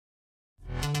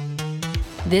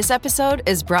This episode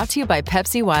is brought to you by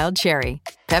Pepsi Wild Cherry.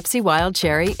 Pepsi Wild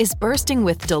Cherry is bursting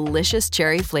with delicious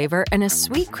cherry flavor and a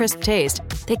sweet, crisp taste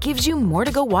that gives you more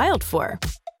to go wild for.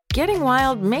 Getting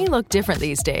wild may look different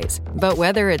these days, but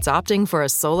whether it's opting for a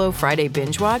solo Friday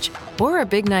binge watch or a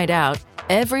big night out,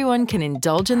 everyone can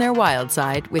indulge in their wild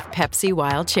side with Pepsi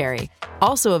Wild Cherry.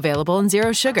 Also available in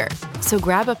Zero Sugar. So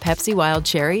grab a Pepsi Wild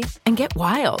Cherry and get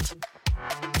wild.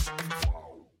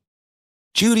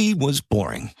 Judy was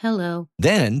boring. Hello.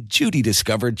 Then Judy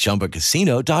discovered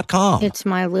ChumbaCasino.com. It's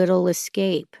my little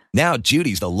escape. Now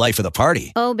Judy's the life of the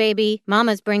party. Oh, baby,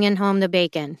 mama's bringing home the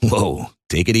bacon. Whoa,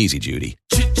 take it easy, Judy.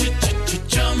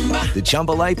 The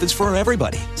Chumba life is for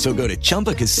everybody. So go to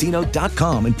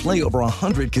ChumbaCasino.com and play over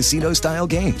 100 casino-style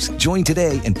games. Join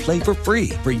today and play for free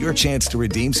for your chance to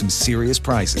redeem some serious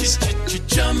prizes.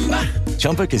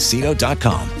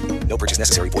 ChumbaCasino.com. No purchase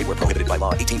necessary. Void where prohibited by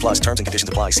law. 18 plus terms and conditions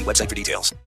apply. See website for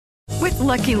details. With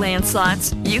Lucky Land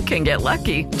Slots, you can get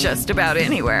lucky just about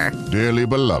anywhere. Dearly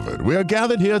beloved, we are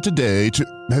gathered here today to...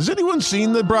 Has anyone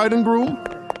seen the bride and groom?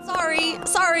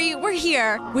 Sorry, we're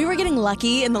here. We were getting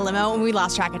lucky in the limo and we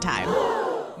lost track of time.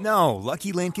 No,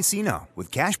 Lucky Land Casino, with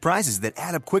cash prizes that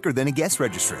add up quicker than a guest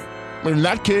registry. In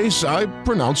that case, I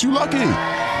pronounce you lucky.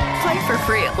 Play for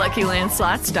free at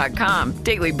LuckyLandSlots.com.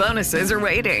 Daily bonuses are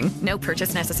waiting. No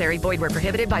purchase necessary. Void where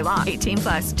prohibited by law. 18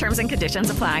 plus. Terms and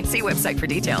conditions apply. See website for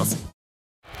details.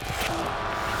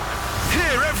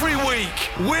 Here every week,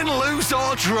 win, lose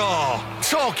or draw.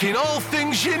 Talking all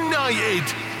things United.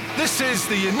 This is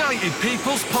the United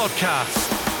People's Podcast.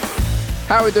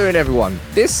 How are we doing, everyone?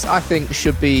 This, I think,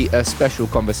 should be a special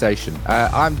conversation.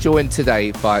 I'm joined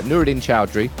today by Nuruddin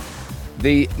Chowdhury.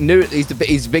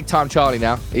 He's big-time Charlie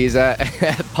now. He's a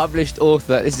published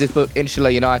author. This is his book,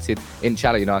 Inshallah United,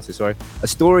 a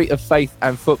story of faith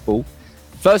and football.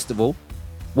 First of all,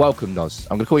 welcome, Noz.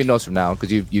 I'm going to call you Noz from now on because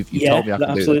you've told me I can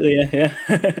absolutely, do that.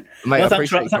 Yeah. Mate, I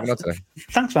appreciate you coming on today.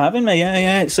 Thanks for having me.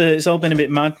 Yeah. It's all been a bit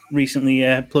mad recently,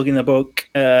 plugging the book.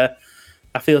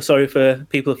 I feel sorry for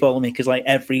people who follow me because like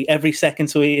every second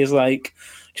tweet is like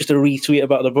just a retweet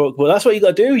about the book. But that's what you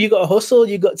got to do. You got to hustle.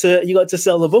 You got to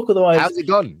sell the book. Otherwise, how's it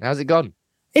gone?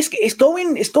 It's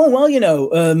going well. You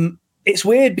know, it's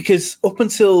weird because up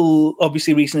until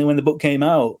obviously recently when the book came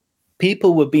out,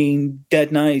 people were being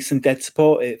dead nice and dead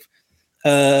supportive,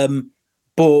 but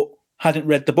hadn't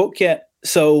read the book yet.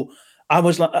 So I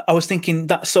was thinking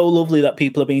that's so lovely that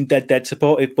people are being dead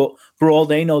supportive, but for all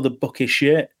they know, the book is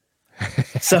shit.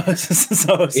 So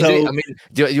I mean,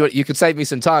 you could save me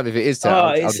some time if it is.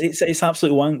 It's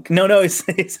absolute wank. No, it's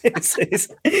I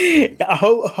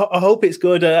hope it's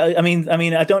good. I mean,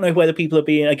 I don't know whether people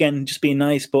are just being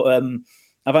nice, but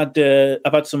I've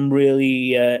had some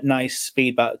really nice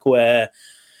feedback where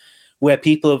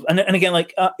people have, and again,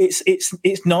 like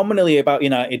it's nominally about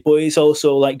United, but it's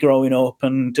also like growing up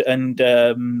and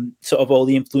sort of all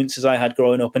the influences I had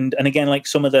growing up, and again, like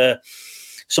some of the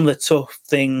tough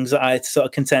things that I had to sort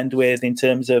of contend with in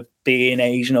terms of being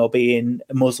Asian or being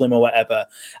Muslim or whatever.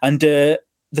 And the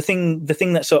thing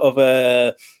that sort of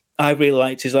I really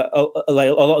liked is that a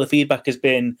lot of the feedback has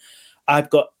been, I've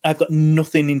got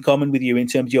nothing in common with you in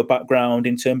terms of your background,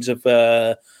 in terms of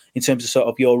sort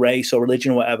of your race or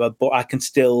religion or whatever, but I can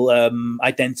still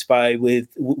identify with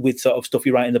sort of stuff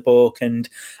you write in the book, and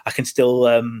I can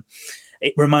still.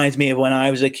 It reminds me of when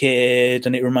I was a kid,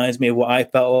 and it reminds me of what I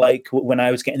felt like when I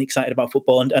was getting excited about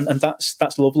football, and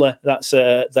that's lovely. That's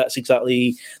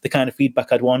exactly the kind of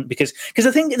feedback I'd want, because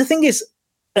the thing is,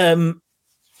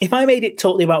 if I made it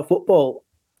totally about football,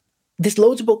 there's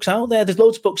loads of books out there. There's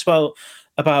loads of books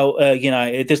about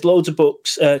United. There's loads of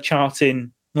books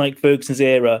charting like Ferguson's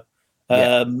era,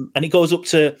 and it goes all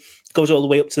the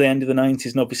way up to the end of the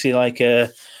 90s, and obviously like.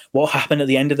 What happened at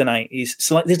the end of the 90s.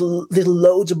 So like there's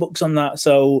loads of books on that.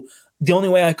 So the only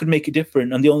way I could make it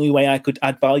different and the only way I could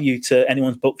add value to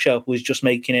anyone's bookshelf was just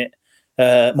making it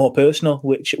more personal,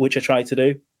 which I try to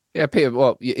do. Yeah, Peter,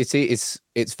 well, it's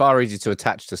far easier to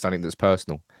attach to something that's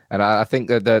personal. And I think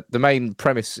that the main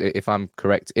premise, if I'm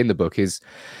correct, in the book is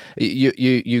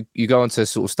you go on to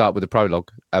sort of start with a prologue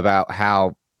about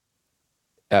how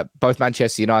both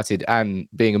Manchester United and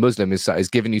being a Muslim is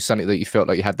giving you something that you felt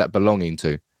like you had that belonging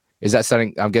to. Is that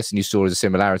something I'm guessing you saw as a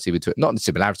similarity between, not a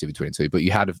similarity between the two, but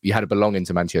you had a belonging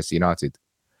to Manchester United?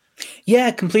 Yeah,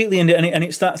 completely, and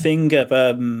it's that thing of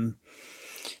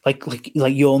like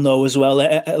you'll know as well.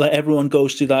 Like everyone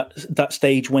goes through that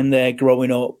stage when they're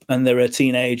growing up and they're a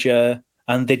teenager,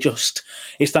 and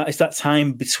it's that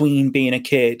time between being a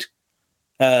kid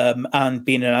and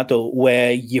being an adult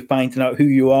where you're finding out who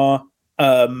you are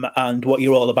and what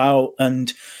you're all about.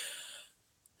 And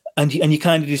and you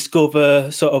kind of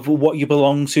discover sort of what you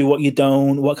belong to, what you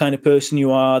don't, what kind of person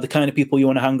you are, the kind of people you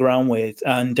want to hang around with,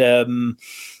 and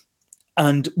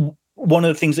one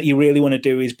of the things that you really want to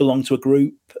do is belong to a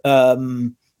group,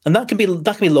 and that can be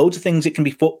loads of things. It can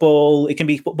be football, it can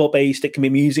be football based, it can be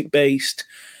music based,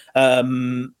 it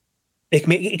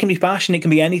can be fashion, it can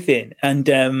be anything,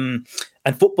 and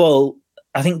football,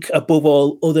 I think, above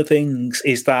all other things,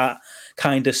 is that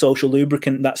kind of social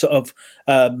lubricant that sort of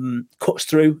cuts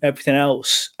through everything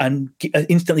else and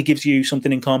instantly gives you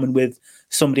something in common with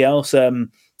somebody else.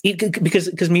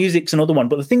 Because music's another one,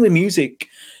 but the thing with music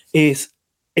is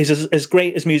as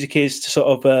great as music is to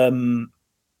sort of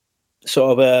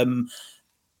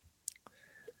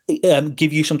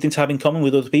give you something to have in common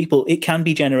with other people. It can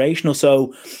be generational.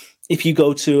 So if you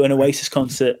go to an Oasis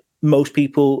concert, most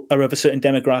people are of a certain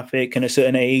demographic and a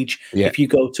certain age. Yeah. If you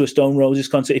go to a Stone Roses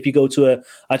concert, if you go to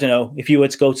if you were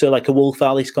to go to like a Wolf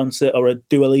Alice concert or a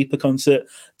Dua Lipa concert,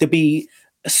 there'd be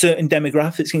certain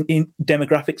demographics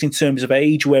in terms of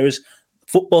age, whereas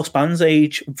football spans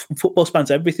age. Football spans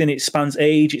everything. It spans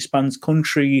age, it spans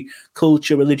country,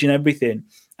 culture, religion, everything.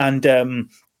 And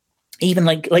even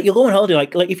like you'll go on holiday,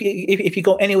 like if you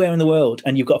go anywhere in the world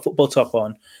and you've got a football top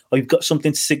on, or you've got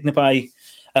something to signify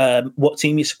what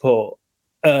team you support,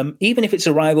 even if it's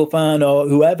a rival fan or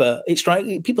whoever,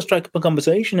 people strike up a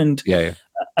conversation, and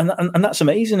that's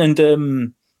amazing.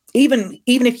 And even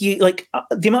if you like,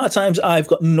 the amount of times I've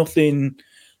got nothing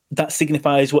that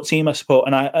signifies what team I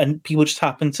support, and people just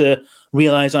happen to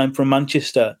realise I'm from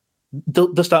Manchester,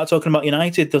 they'll start talking about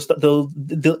United. There's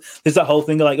that whole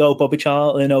thing like, oh, Bobby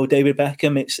Charlton, oh, David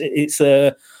Beckham. It's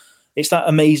that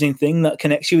amazing thing that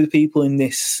connects you with people in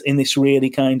this really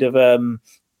kind of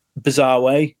bizarre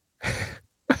way.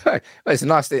 It's a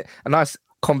nice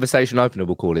conversation opener,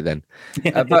 we'll call it then.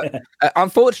 But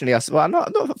unfortunately,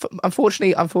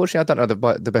 unfortunately, I don't know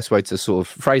the best way to sort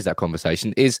of phrase that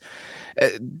conversation. Is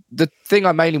the thing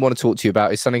I mainly want to talk to you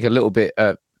about is something a little bit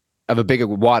of a bigger,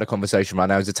 wider conversation right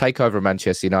now, is the takeover of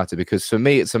Manchester United, because for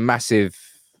me it's a massive,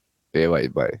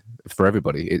 for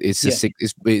everybody,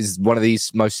 it's one of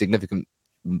these most significant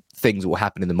things that will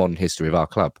happen in the modern history of our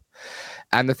club.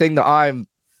 And the thing that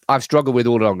I've struggled with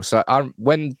all along. So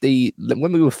when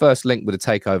we were first linked with a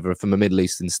takeover from a Middle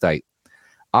Eastern state,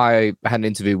 I had an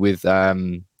interview with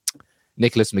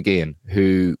Nicholas McGeehan,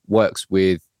 who works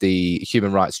with the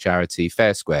human rights charity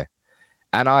Fair Square.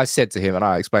 And I said to him, and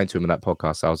I explained to him in that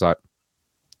podcast, I was like,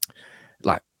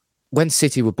 when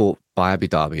City were bought by Abu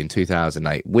Dhabi in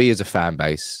 2008, we as a fan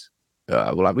base,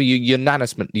 were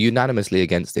unanimously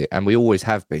against it, and we always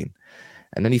have been.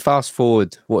 And then you fast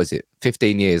forward,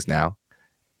 15 years now,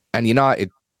 and United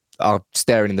are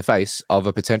staring in the face of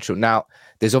a potential. Now,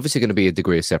 there's obviously going to be a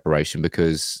degree of separation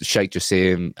because Sheikh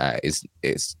Jassim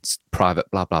is private,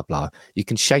 blah, blah, blah. You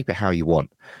can shape it how you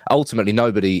want. Ultimately,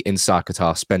 nobody inside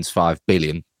Qatar spends $5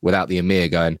 billion without the Emir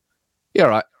going, yeah,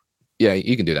 right. Yeah,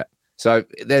 you can do that. So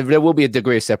there will be a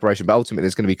degree of separation, but ultimately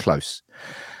it's going to be close.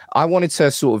 I wanted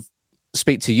to sort of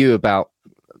speak to you about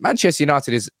Manchester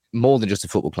United is more than just a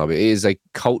football club. It is a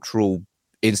cultural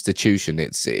institution.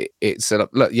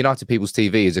 Look, United People's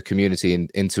TV is a community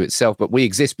into itself, but we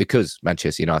exist because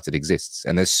Manchester United exists,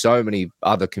 and there's so many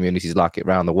other communities like it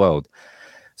around the world.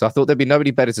 So I thought there'd be nobody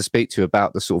better to speak to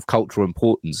about the sort of cultural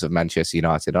importance of Manchester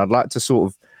United. I'd like to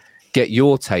sort of get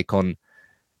your take on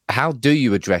how do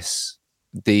you address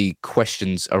the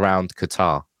questions around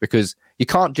Qatar, because you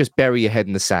can't just bury your head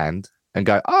in the sand and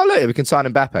go, oh look, we can sign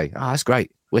Mbappe. Oh, that's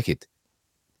great, wicked.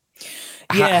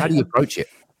 How do you approach it?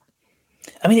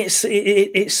 I mean,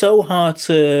 it's so hard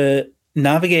to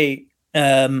navigate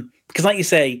because, like you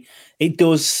say, it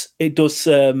does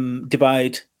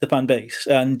divide the fan base,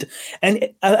 and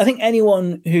I think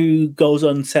anyone who goes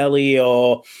on telly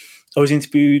or is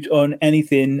interviewed on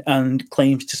anything and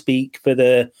claims to speak for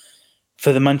the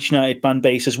Manchester United fan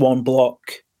base as one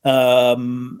block,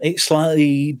 it's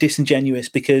slightly disingenuous,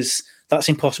 because that's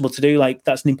impossible to do. Like,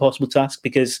 that's an impossible task,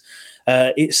 because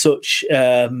it's such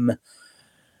a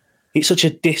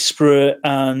disparate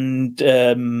and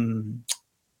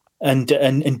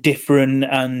different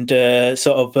and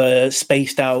sort of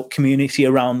spaced out community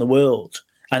around the world,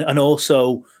 and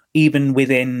also even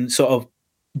within sort of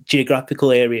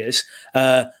geographical areas,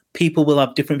 people will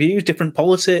have different views, different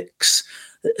politics.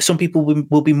 Some people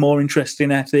will be more interested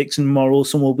in ethics and morals,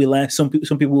 some will be less. Some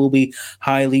people will be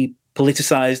highly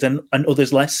politicized and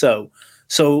others less so.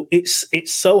 So it's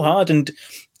so hard, and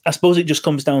I suppose it just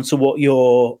comes down to what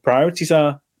your priorities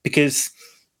are, because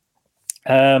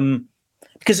the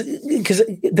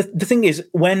thing is,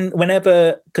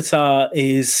 whenever Qatar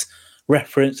is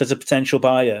referenced as a potential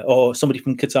buyer, or somebody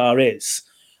from Qatar is,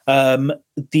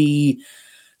 The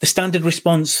standard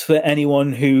response for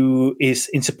anyone who is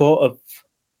in support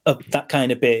of that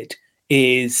kind of bid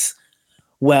is,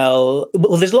 well,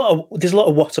 there's a lot of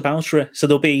whataboutery. So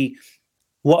there'll be,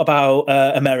 what about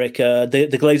America? The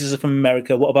Glazers are from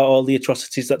America. What about all the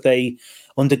atrocities that they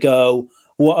undergo?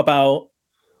 What about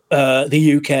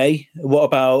the UK? What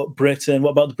about Britain?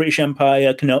 What about the British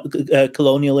Empire,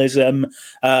 colonialism,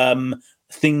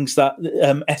 things that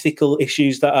ethical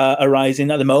issues that are arising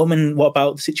at the moment? What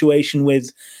about the situation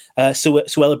with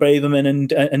Suella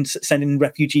Braverman and sending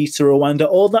refugees to Rwanda?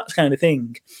 All that kind of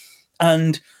thing.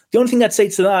 And the only thing I'd say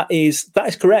to that is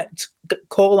correct.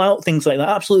 Call out things like that.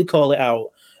 Absolutely call it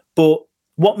out. But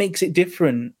what makes it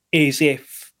different is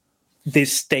if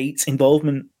there's state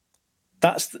involvement.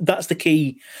 That's the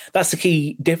key. That's the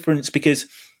key difference, because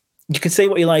you can say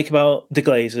what you like about the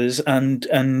Glazers,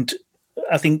 and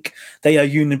I think they are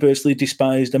universally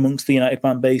despised amongst the United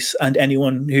fan base and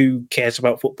anyone who cares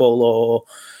about football or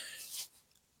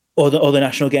the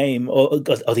national game or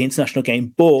the international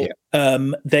game. But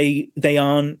they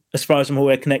aren't, as far as I'm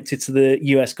aware, connected to the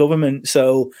US government.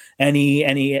 So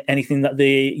anything that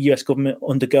the US government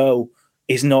undergo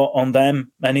is not on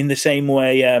them. And in the same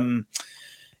way,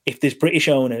 if there's British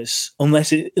owners,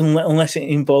 unless it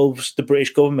involves the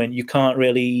British government, you can't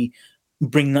really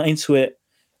bring that into it.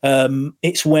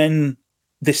 It's when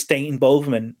the state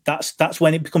involvement, that's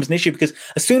when it becomes an issue, because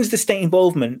as soon as the state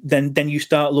involvement, then you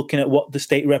start looking at what the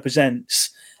state represents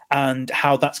and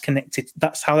how that's connected.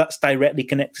 That's how that's directly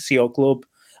connected to your club.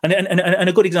 And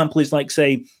a good example is, like,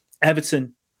 say,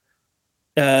 Everton.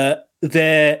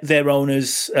 Their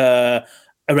owners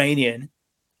Iranian,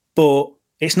 but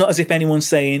it's not as if anyone's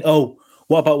saying, "Oh,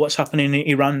 what about what's happening in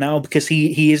Iran now?" Because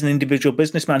he is an individual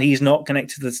businessman. He's not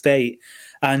connected to the state,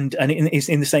 and it's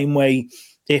in the same way.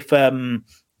 If an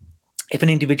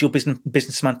individual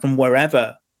businessman from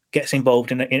wherever gets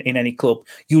involved in any club,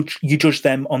 you judge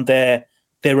them on their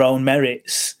own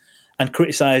merits and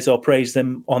criticize or praise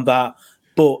them on that.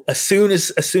 But as soon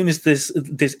as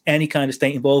there's any kind of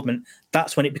state involvement,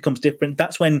 that's when it becomes different.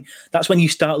 That's when you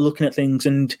start looking at things.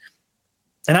 And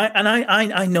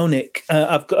I know Nick.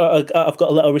 I've got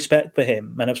a lot of respect for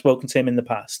him, and I've spoken to him in the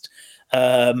past.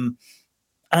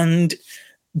 And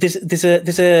there's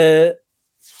a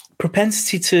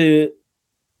propensity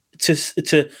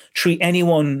to treat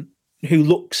anyone who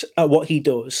looks at what he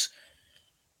does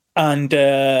and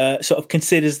sort of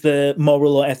considers the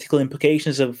moral or ethical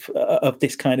implications of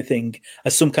this kind of thing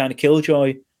as some kind of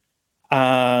killjoy,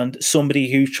 and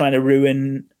somebody who's trying to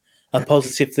ruin a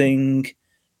positive thing.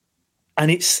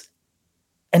 And it's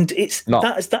not.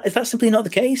 That's simply not the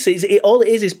case. All it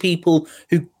is people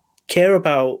who care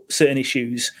about certain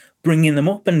issues bringing them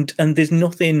up, and there's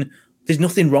nothing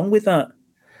wrong with that.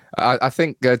 I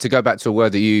think to go back to a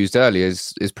word that you used earlier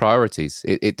is priorities.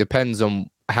 It depends on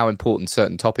how important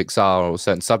certain topics are or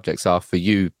certain subjects are for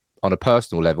you on a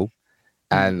personal level,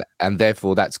 and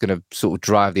therefore that's going to sort of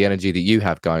drive the energy that you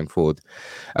have going forward.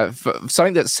 For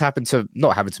something that's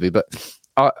not happened to me, but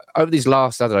over these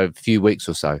last, I don't know, few weeks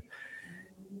or so,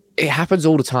 it happens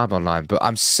all the time online, but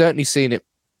I'm certainly seeing it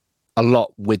a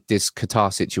lot with this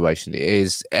Qatar situation. It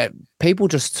is people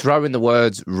just throwing the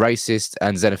words racist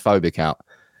and xenophobic out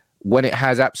when it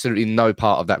has absolutely no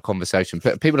part of that conversation.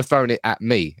 People are throwing it at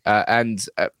me, and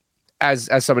as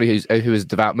somebody who is a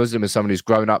devout Muslim, as someone who's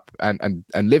grown up and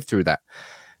lived through that,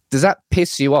 does that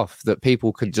piss you off that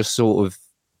people can just sort of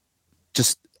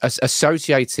just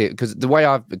associate it?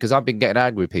 Because I've been getting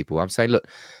angry with people. I'm saying, look,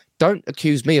 don't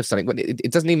accuse me of something when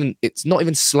it's not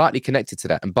even slightly connected to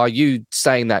that. And by you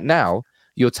saying that now,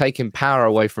 you're taking power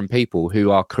away from people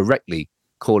who are correctly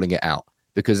calling it out,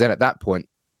 because then at that point,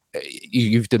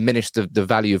 you've diminished the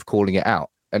value of calling it out.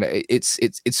 And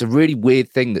it's a really weird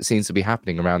thing that seems to be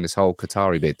happening around this whole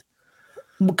Qatari bid.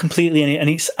 Completely, and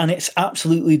it's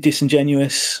absolutely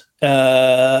disingenuous.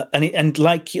 And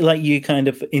like you kind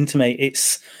of intimate,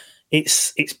 it's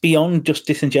beyond just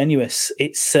disingenuous.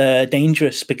 It's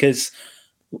dangerous, because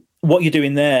what you're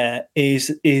doing there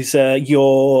is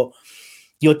you're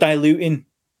diluting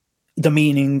the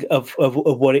meaning of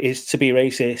what it is to be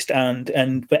racist,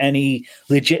 and for any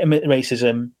legitimate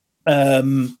racism,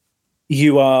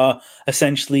 you are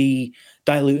essentially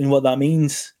diluting what that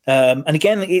means. And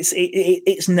again,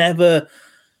 it's never.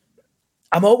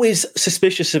 I'm always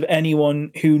suspicious of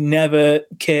anyone who never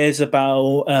cares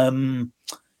about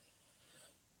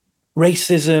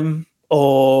racism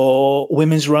or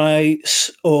women's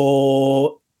rights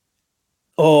or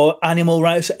animal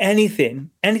rights,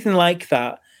 anything like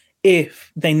that,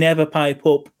 if they never pipe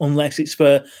up unless it's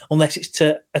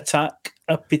to attack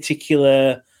a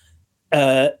particular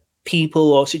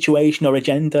people or situation or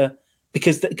agenda,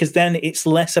 because then it's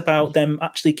less about them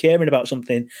actually caring about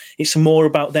something. It's more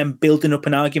about them building up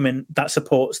an argument that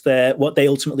supports what they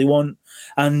ultimately want.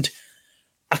 And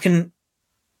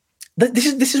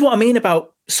this is what I mean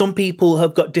about some people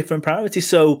have got different priorities.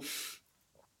 So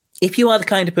if you are the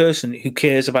kind of person who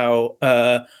cares about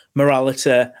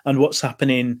morality and what's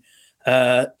happening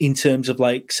in terms of,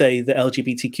 like, say, the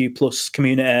LGBTQ plus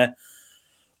community,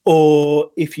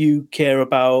 or if you care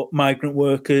about migrant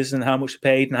workers and how much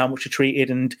they're paid and how much they're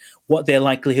treated and what their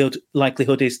likelihood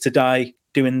is to die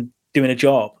doing a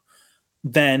job,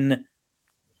 then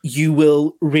you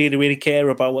will really, really care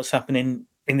about what's happening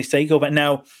in this takeover.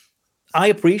 Now, I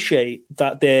appreciate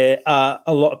that there are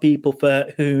a lot of people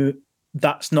for who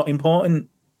that's not important.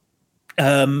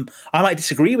 I might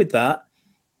disagree with that,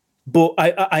 but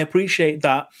I appreciate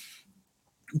that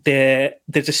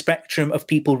there's a spectrum of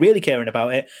people really caring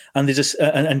about it, and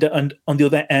and on the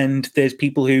other end, there's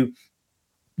people who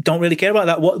don't really care about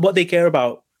that. What they care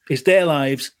about is their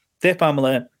lives, their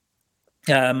family.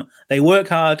 They work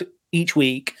hard each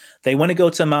week. They want to go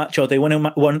to a match, or they want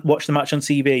to watch the match on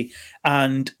TV,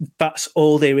 and that's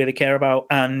all they really care about.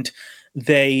 And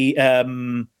they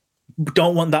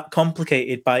don't want that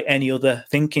complicated by any other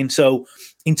thinking. So,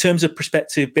 in terms of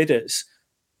prospective bidders,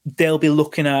 they'll be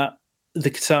looking at the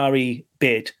Qatari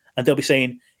bid, and they'll be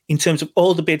saying, in terms of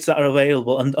all the bids that are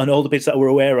available and all the bids that we're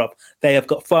aware of, they have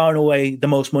got far and away the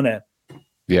most money.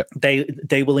 Yeah,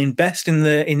 they will invest in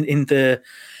the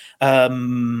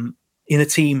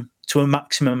team to a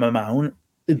maximum amount.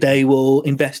 They will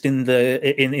invest in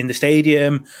the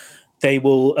stadium. They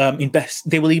will invest.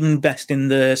 They will even invest in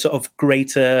the sort of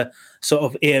greater sort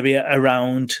of area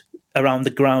around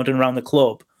the ground and around the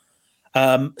club.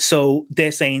 So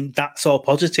they're saying that's all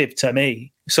positive to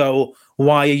me. So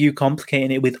why are you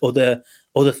complicating it with other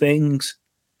things?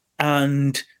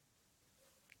 And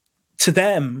to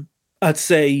them, I'd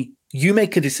say you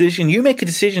make a decision. You make a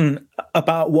decision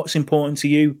about what's important to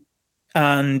you,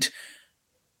 and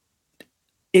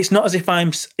it's not as if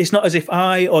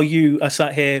I or you are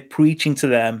sat here preaching to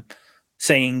them,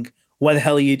 saying, "What the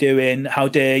hell are you doing? How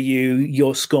dare you?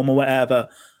 You're scum," or whatever.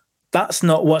 That's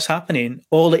not what's happening.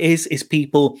 All it is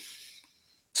people.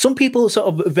 Some people sort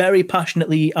of very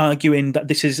passionately arguing that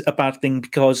this is a bad thing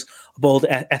because of all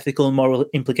the ethical and moral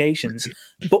implications,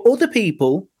 but other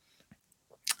people,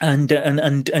 and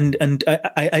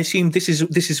I assume this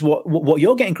is what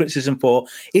you're getting criticism for,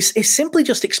 is simply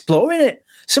just exploring it,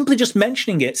 simply just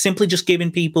mentioning it, simply just giving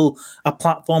people a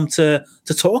platform to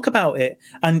talk about it,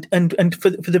 and for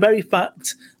the very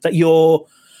fact that you're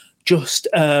just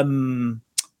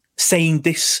saying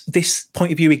this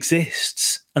point of view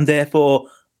exists, and therefore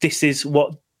this is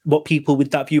what people with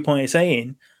that viewpoint are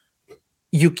saying,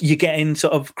 you're getting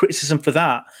sort of criticism for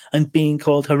that and being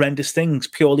called horrendous things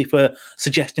purely for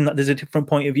suggesting that there's a different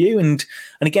point of view. And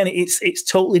again, it's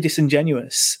totally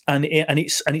disingenuous, and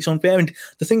it's unfair. And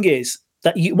the thing is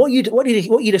that what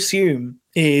you'd assume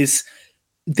is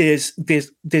there's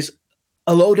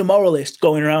a load of moralists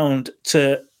going around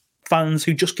to fans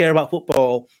who just care about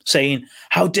football saying,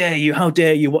 how dare you,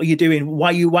 what are you doing, why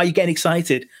are you getting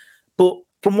excited? But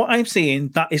from what I'm seeing,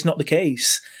 that is not the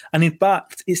case. And in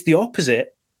fact, it's the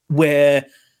opposite, where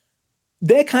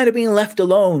they're kind of being left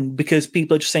alone because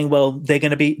people are just saying, well, they're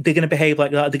going to behave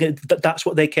like that. That's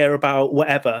what they care about,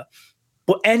 whatever.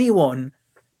 But anyone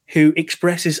who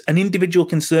expresses an individual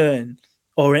concern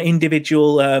or an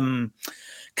individual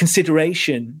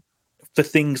consideration for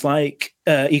things like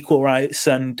equal rights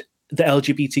and the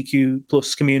LGBTQ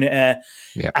plus community,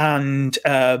 and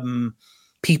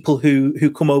people who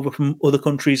come over from other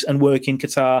countries and work in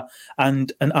Qatar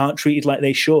and aren't treated like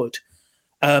they should,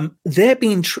 they're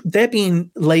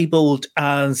being labelled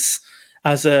as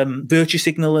virtue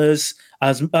signalers,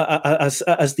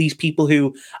 as these people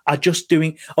who are just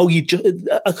doing.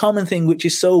 A common thing which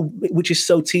is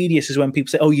so tedious is when people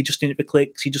say, "Oh, you're just doing it for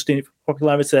clicks, you're just doing it for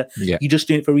popularity, you're just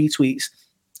doing it for retweets,"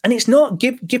 and it's not.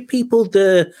 Give people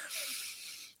the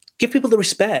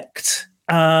respect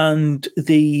and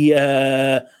the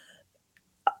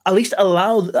at least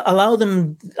allow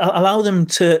them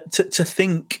to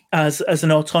think as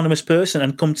an autonomous person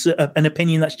and come to an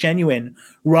opinion that's genuine,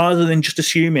 rather than just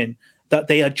assuming that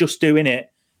they are just doing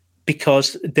it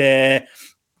because they're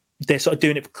sort of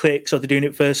doing it for clicks, or they're doing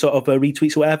it for sort of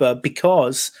retweets or whatever.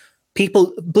 Because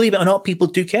people, believe it or not, people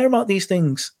do care about these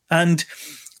things. And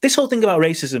this whole thing about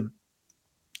racism.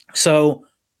 So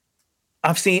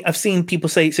I've seen people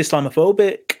say it's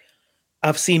Islamophobic.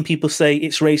 I've seen people say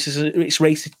it's racist. It's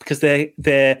racist because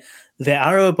they're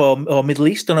Arab or Middle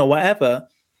Eastern or whatever.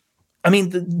 I mean,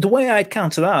 the way I'd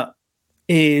counter that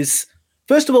is,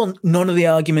 first of all, none of the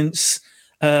arguments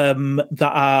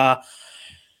that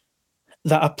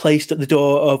are placed at the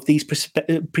door of these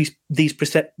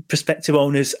prospective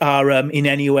owners are in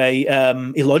any way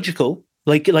illogical.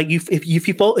 If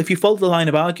you follow the line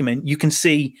of argument, you can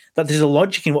see that there's a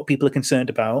logic in what people are concerned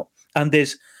about, and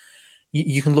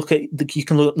you can look at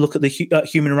the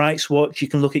Human Rights Watch, you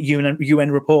can look at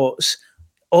UN reports.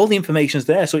 All the information is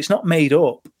there, so it's not made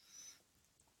up.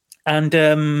 And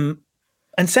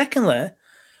secondly,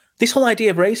 this whole idea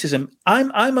of racism.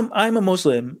 I'm a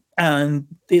Muslim, and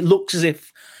it looks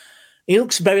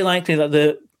very likely that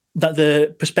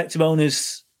the prospective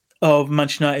owners of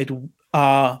Manchester United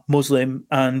are Muslim,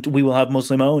 and we will have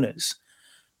Muslim owners.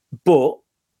 But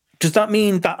does that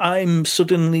mean that I've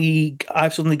suddenly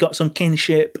got some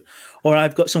kinship, or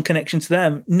I've got some connection to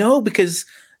them? No, because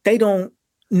they don't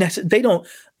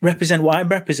represent what I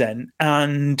represent.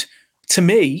 And to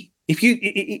me, if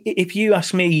you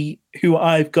ask me who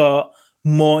I've got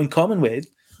more in common with,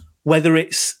 whether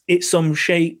it's some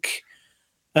sheikh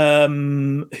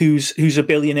who's a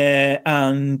billionaire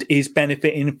and is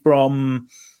benefiting from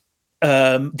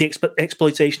the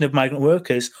exploitation of migrant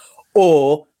workers,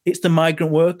 or it's the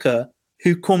migrant worker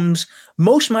who comes.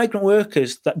 Most migrant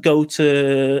workers that go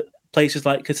to places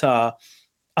like Qatar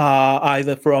are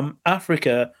either from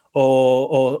Africa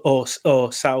or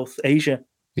South Asia,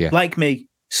 like me.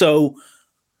 So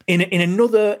in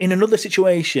another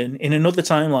situation, in another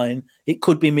timeline, it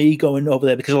could be me going over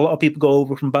there, because a lot of people go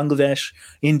over from Bangladesh,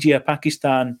 India,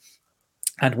 Pakistan,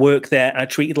 and work there and are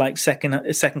treated like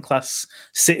second class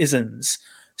citizens.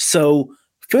 So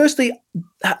firstly,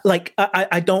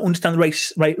 I don't understand the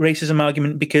racism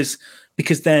argument, because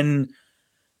then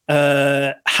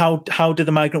how do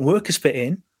the migrant workers fit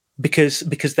in? Because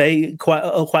they quite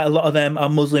a lot of them are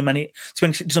Muslim, and it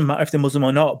doesn't matter if they're Muslim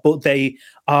or not, but they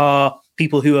are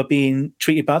people who are being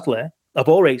treated badly, of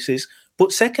all races.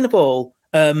 But second of all,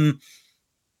 there's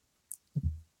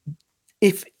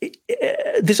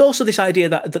also this idea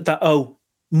that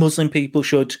Muslim people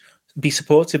should be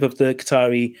supportive of the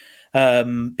Qatari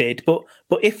bid, but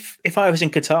if I was in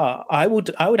Qatar, I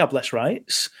would have less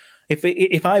rights.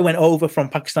 If I went over from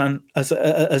Pakistan as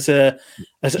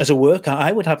a worker,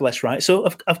 I would have less rights. So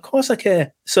of course I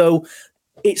care. So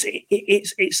it's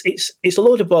a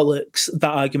load of bollocks,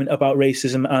 that argument about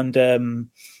racism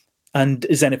and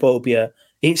xenophobia.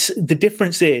 The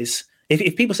difference is,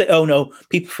 if people say, oh no,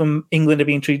 people from England are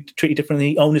being treated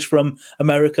differently, owners from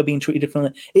America are being treated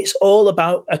differently, it's all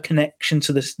about a connection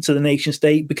to the nation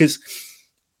state, because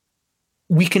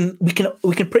we can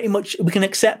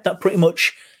accept that pretty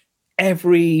much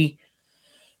every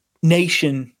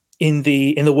nation in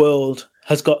the world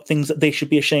has got things that they should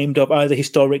be ashamed of, either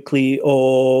historically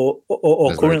or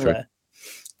currently.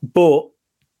 But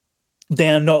they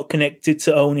are not connected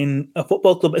to owning a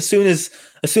football club. As soon as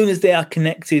they are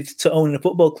connected to owning a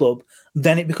football club,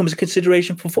 then it becomes a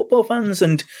consideration for football fans.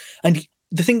 And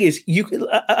the thing is,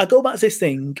 I go back to this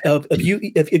thing of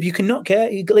if you cannot care,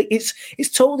 it's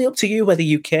totally up to you whether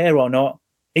you care or not.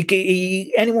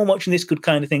 Anyone watching this could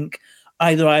kind of think,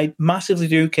 either I massively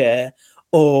do care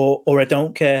or I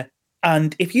don't care.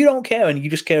 And if you don't care and you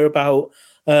just care about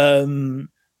Manchester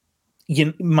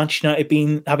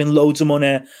United having loads of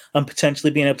money and potentially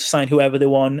being able to sign whoever they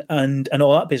want and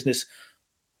all that business,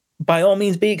 by all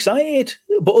means be excited.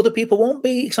 But other people won't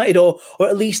be excited, or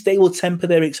at least they will temper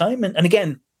their excitement. And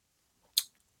again,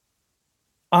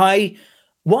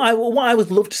 what I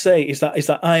would love to say is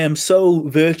that I am so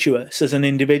virtuous as an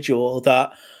individual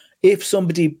that if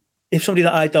somebody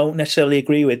that I don't necessarily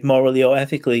agree with morally or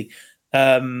ethically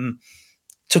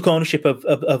took ownership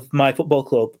of my football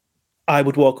club, I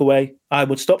would walk away. I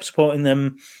would stop supporting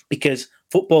them, because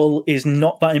football is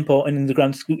not that important in the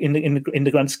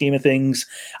grand scheme of things,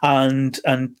 and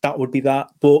that would be that.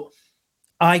 But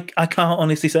I can't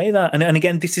honestly say that. And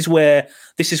again, this is where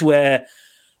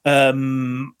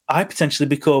I potentially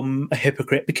become a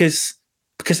hypocrite, because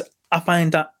I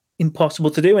find that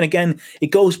impossible to do. And again, it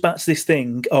goes back to this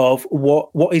thing of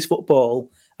what is football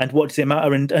and what does it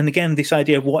matter, and again, this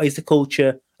idea of what is the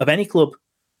culture of any club.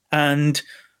 And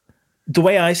the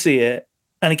way I see it,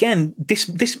 and again,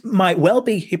 this might well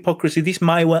be hypocrisy. This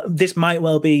might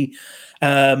well be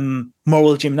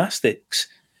moral gymnastics.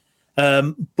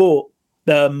 But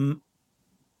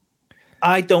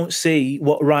I don't see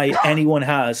what right anyone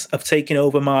has of taking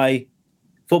over my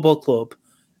football club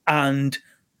and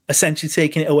essentially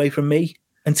taking it away from me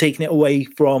and taking it away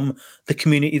from the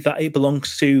community that it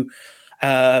belongs to,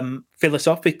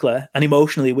 philosophically and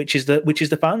emotionally, which is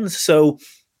the fans. So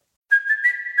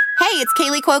Hey, it's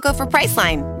Kaylee Cuoco for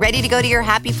Priceline. Ready to go to your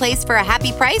happy place for a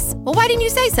happy price? Well, why didn't you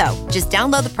say so? Just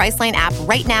download the Priceline app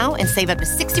right now and save up to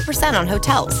 60% on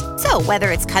hotels. So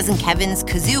whether it's Cousin Kevin's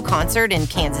Kazoo Concert in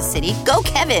Kansas City, go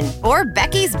Kevin, or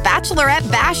Becky's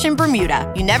Bachelorette Bash in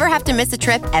Bermuda, you never have to miss a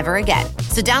trip ever again.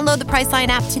 So download the Priceline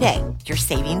app today. Your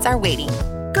savings are waiting.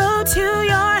 Go to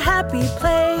your happy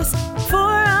place for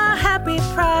a happy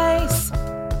price.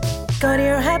 Go to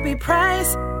your happy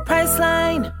price,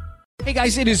 Priceline. Hey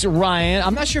guys, it is Ryan.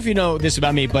 I'm not sure if you know this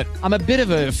about me, but I'm a bit of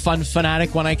a fun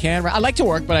fanatic when I can. I like to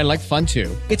work, but I like fun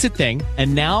too. It's a thing.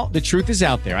 And now the truth is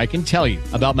out there. I can tell you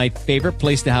about my favorite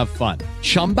place to have fun.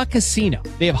 Chumba Casino.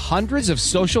 They have hundreds of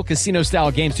social casino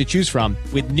style games to choose from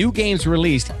with new games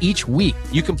released each week.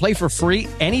 You can play for free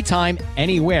anytime,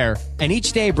 anywhere. And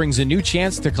each day brings a new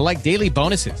chance to collect daily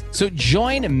bonuses. So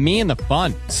join me in the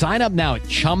fun. Sign up now at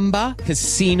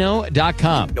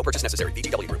ChumbaCasino.com. No purchase necessary.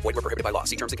 VGW. Void where prohibited by law.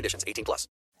 See terms and conditions. 18+.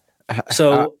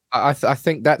 So I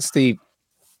think that's pretty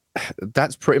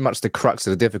much the crux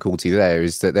of the difficulty there,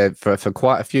 is that for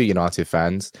quite a few United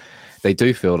fans, they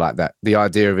do feel like that. The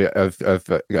idea of a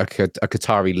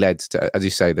Qatari led, as you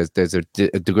say, there's a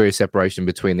degree of separation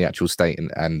between the actual state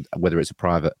and whether it's a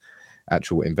private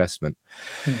actual investment.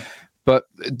 But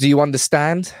do you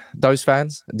understand those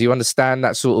fans? Do you understand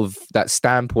that sort of that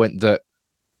standpoint that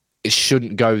it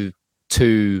shouldn't go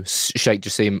to Sheikh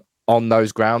Jassim on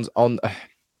those grounds?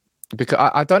 Because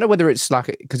I don't know whether it's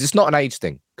like, because it's not an age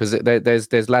thing. Because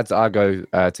there's lads that I go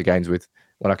to games with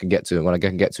when I can get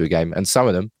to a game, and some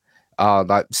of them are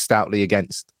like stoutly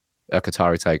against a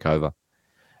Qatari takeover.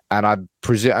 And I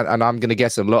presume, and I'm going to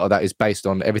guess a lot of that is based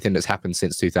on everything that's happened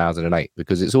since 2008,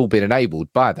 because it's all been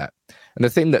enabled by that. And the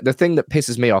thing that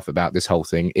pisses me off about this whole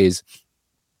thing is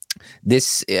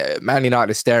this: Man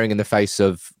United is staring in the face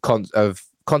of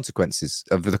consequences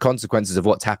of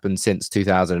what's happened since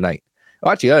 2008.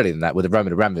 Well, actually, earlier than that, with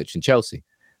Roman Abramovich and Chelsea,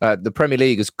 the Premier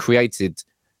League has created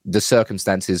the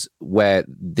circumstances where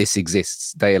this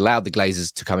exists. They allowed the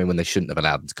Glazers to come in when they shouldn't have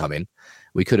allowed them to come in.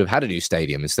 We could have had a new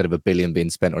stadium instead of $1 billion being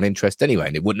spent on interest anyway,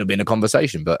 and it wouldn't have been a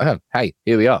conversation. But hey,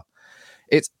 here we are.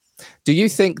 Do you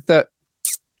think that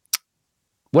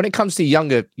when it comes to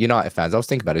younger United fans, I was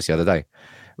thinking about this the other day,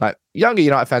 like younger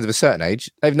United fans of a certain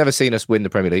age, they've never seen us win the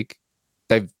Premier League.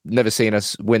 They've never seen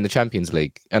us win the Champions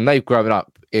League. And they've grown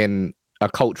up in a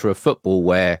culture of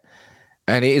football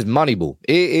and it is Moneyball.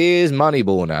 It is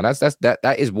Moneyball now.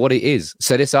 That is what it is.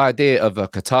 So this idea of a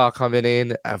Qatar coming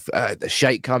in, of the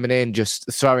Sheikh coming in,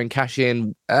 just throwing cash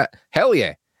in, hell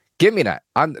yeah, give me that.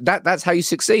 That's how you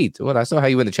succeed. Well, that's not how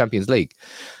you win the Champions League.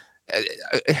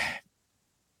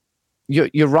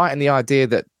 You're right in the idea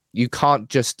that you can't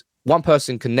just, one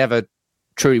person can never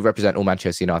truly represent all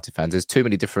Manchester United fans. There's too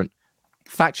many different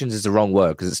factions is the wrong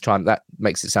word, because that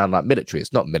makes it sound like military.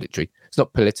 It's not military. It's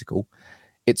not political.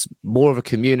 It's more of a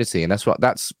community, and that's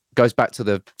goes back to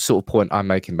the sort of point I'm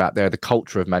making about there, the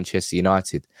culture of Manchester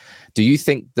United. Do you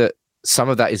think that some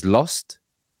of that is lost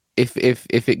if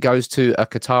it goes to a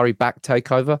Qatari backed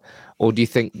takeover, or do you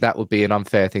think that would be an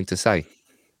unfair thing to say?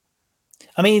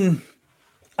 I mean,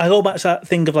 I go back to that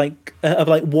thing of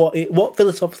what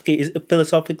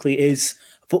philosophically is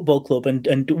a football club,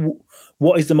 and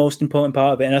what is the most important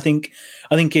part of it. And I think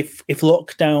if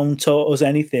lockdown taught us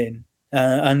anything,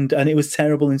 and it was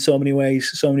terrible in so many ways,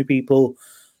 so many people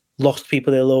lost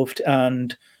people they loved,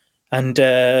 and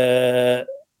so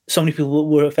many people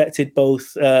were affected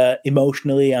both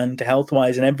emotionally and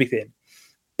health-wise and everything.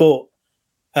 But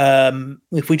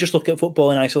if we just look at football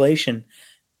in isolation,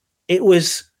 it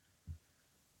was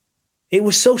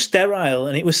so sterile,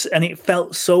 and it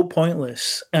felt so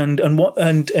pointless. And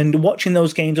watching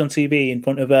those games on TV in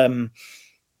front of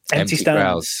empty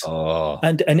stands,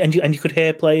 and you could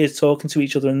hear players talking to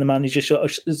each other, and the manager sort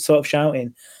of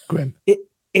shouting. Grim.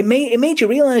 It made you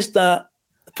realise that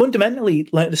fundamentally,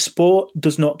 like, the sport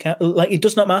does not count. Like, it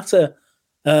does not matter.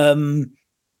 It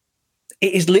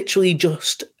is literally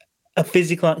just a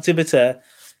physical activity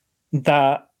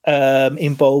that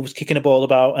involves kicking a ball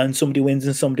about, and somebody wins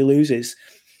and somebody loses.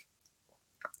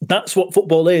 That's what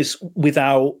football is,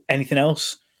 without anything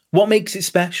else. What makes it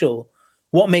special?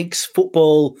 What makes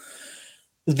football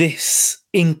this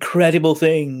incredible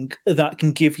thing that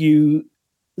can give you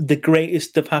the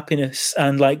greatest of happiness,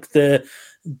 and like and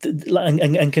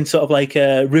can sort of like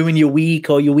ruin your week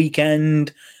or your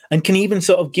weekend, and can even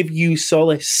sort of give you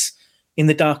solace in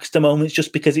the darkest of moments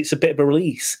just because it's a bit of a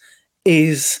release,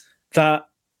 is that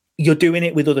you're doing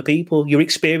it with other people. You're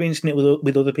experiencing it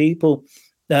with other people.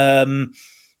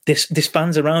 This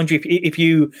fans around you. If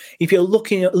you're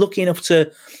lucky enough to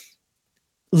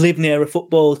live near a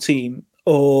football team,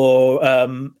 or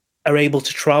are able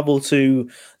to travel to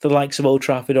the likes of Old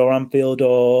Trafford or Anfield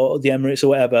or the Emirates or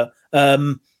whatever,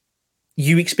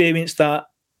 you experience that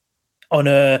on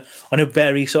a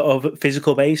very sort of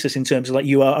physical basis in terms of like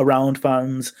you are around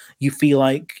fans, you feel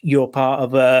like you're part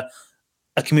of a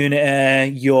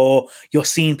community, you're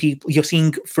seeing people, you're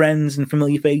seeing friends and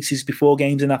familiar faces before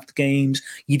games and after games,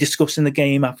 you're discussing the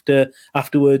game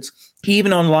afterwards,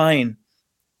 even online.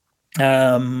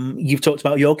 You've talked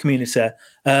about your community.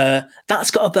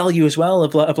 That's got a value as well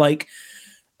of like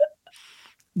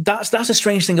that's a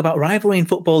strange thing about rivalry in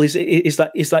football is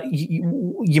that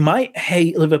you might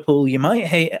hate Liverpool, you might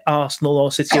hate Arsenal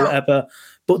or City or whatever,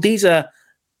 but these are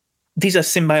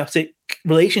symbiotic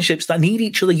relationships that need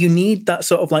each other. You need that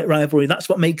sort of like rivalry. That's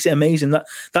what makes it amazing.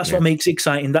 That's what makes it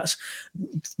exciting.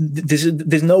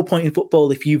 There's no point in football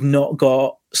if you've not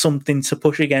got something to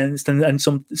push against and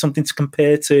something to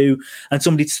compare to and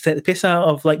somebody to take the piss out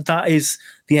of. Like, that is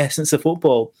the essence of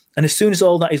football. And as soon as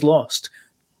all that is lost,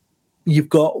 you've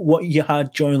got what you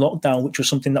had during lockdown, which was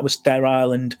something that was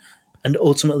sterile and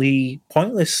ultimately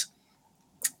pointless.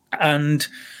 And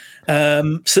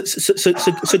so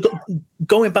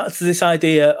going back to this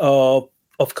idea of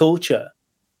culture,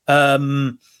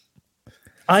 I'm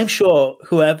sure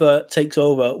whoever takes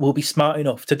over will be smart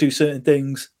enough to do certain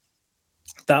things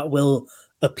that will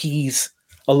appease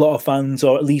a lot of fans,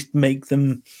 or at least make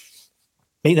a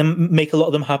lot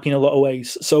of them happy in a lot of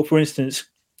ways. So, for instance,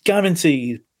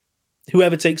 guaranteed,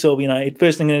 whoever takes over United,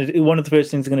 one of the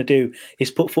first things they're going to do is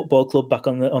put football club back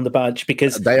on the badge,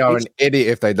 because they are an idiot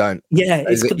if they don't. Yeah,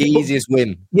 it's the easiest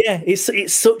win. Yeah,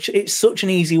 it's such an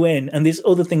easy win, and there's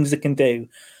other things they can do,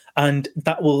 and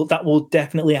that will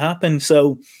definitely happen.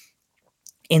 So,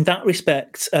 in that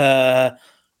respect, on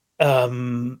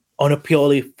a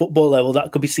purely football level,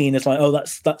 that could be seen as like, oh,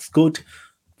 that's good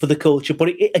for the culture. But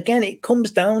it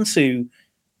comes down to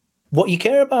what you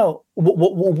care about,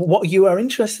 what you are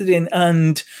interested in,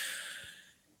 and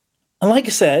like I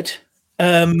said,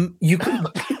 you could,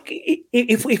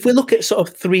 if we look at sort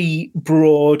of three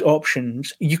broad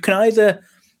options, you can either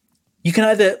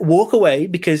walk away,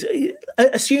 because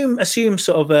assume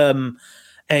sort of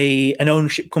an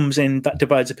ownership comes in that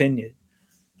divides opinion,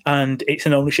 and it's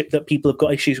an ownership that people have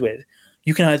got issues with.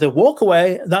 You can either walk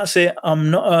away, that's it,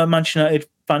 I'm not a Manchester United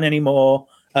fan anymore.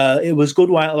 It was good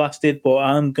while it lasted, but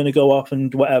I'm going to go off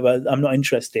and whatever. I'm not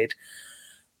interested.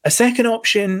 A second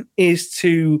option is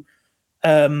to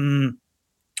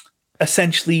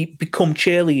essentially become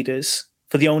cheerleaders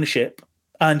for the ownership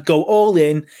and go all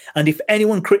in. And if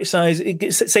anyone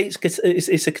criticizes, say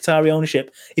it's a Qatari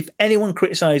ownership, if anyone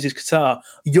criticizes Qatar,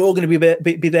 you're going to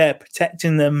be there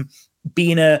protecting them,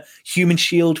 being a human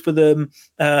shield for them.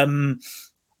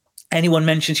 Anyone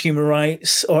mentions human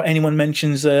rights, or anyone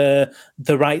mentions the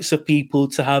rights of people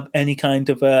to have any kind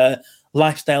of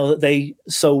lifestyle that they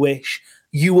so wish,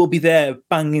 you will be there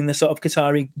banging the sort of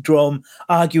Qatari drum,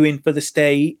 arguing for the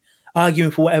state,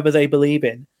 arguing for whatever they believe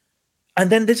in. And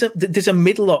then there's a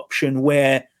middle option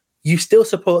where you still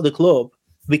support the club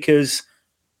because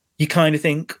you kind of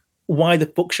think, why the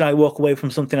fuck should I walk away from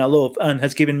something I love and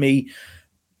has given me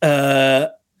some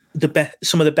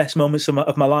of the best moments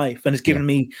of my life, and has given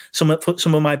me some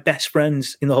of my best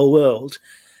friends in the whole world.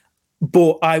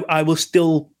 But I will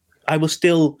still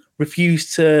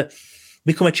refuse to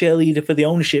become a cheerleader for the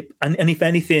ownership, and if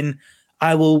anything,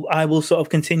 I will sort of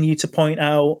continue to point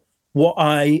out what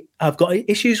I have got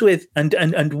issues with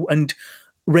and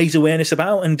raise awareness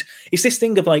about. And it's this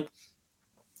thing of like,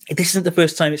 this isn't the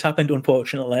first time it's happened,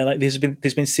 unfortunately. Like there's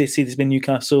been City, there's been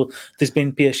Newcastle, there's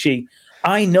been PSG.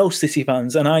 I know City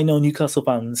fans and I know Newcastle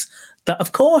fans that,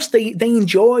 of course, they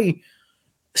enjoy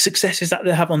successes that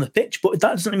they have on the pitch, but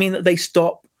that doesn't mean that they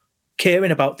stop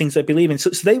caring about things they believe in. So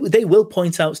they will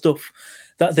point out stuff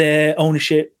that their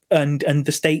ownership and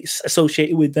the states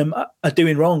associated with them are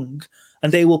doing wrong,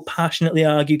 and they will passionately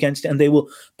argue against it, and they will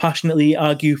passionately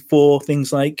argue for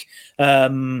things like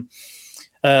LGBTQ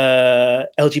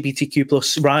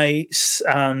plus rights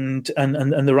and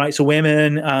the rights of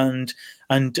women and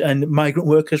migrant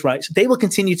workers' rights. They will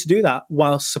continue to do that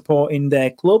while supporting their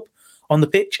club on the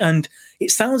pitch. And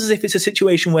it sounds as if it's a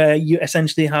situation where you're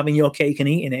essentially having your cake and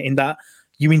eating it, in that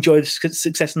you enjoy the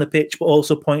success on the pitch, but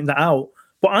also pointing that out.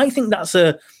 But I think that's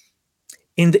in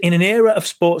an era of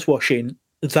sports washing,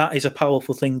 that is a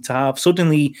powerful thing to have.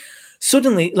 Suddenly,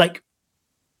 like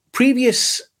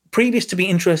previous to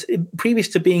being interested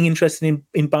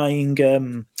in buying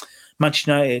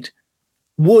Manchester United,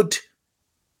 would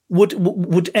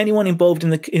anyone involved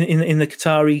in the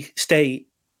Qatari state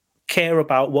care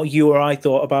about what you or I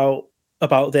thought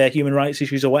about their human rights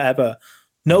issues or whatever?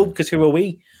 No, because who are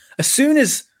we? As soon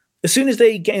as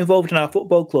they get involved in our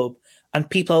football club, and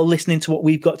people are listening to what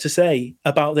we've got to say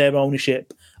about their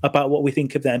ownership, about what we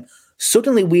think of them,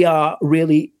 suddenly we are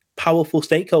really powerful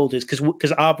stakeholders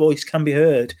because our voice can be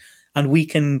heard, and we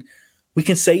can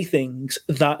say things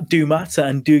that do matter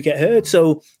and do get heard.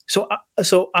 So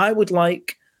I would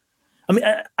like, I mean,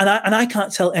 and I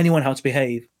can't tell anyone how to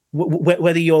behave.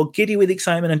 Whether you're giddy with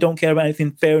excitement and don't care about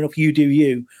anything, fair enough, you do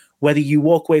you. Whether you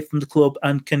walk away from the club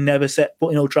and can never set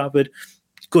foot in Old Trafford,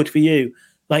 good for you.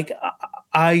 Like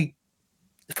I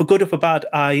for good or for bad,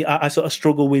 I sort of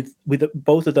struggle with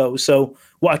both of those. So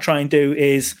what I try and do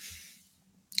is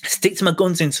stick to my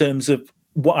guns in terms of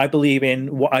what I believe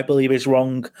in, what I believe is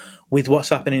wrong with what's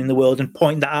happening in the world, and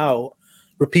point that out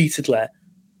repeatedly.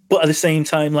 But at the same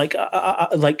time,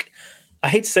 I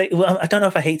hate to say it, well, I don't know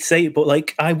if I hate to say it, but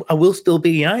like I will still be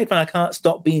a United fan. I can't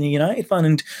stop being a United fan.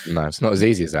 And no, it's not as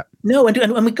easy as that. No,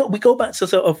 and we go back to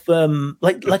sort of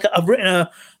like I've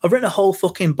written a whole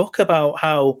fucking book about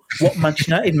what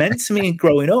Manchester United meant to me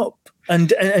growing up, and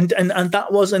that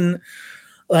wasn't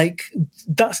like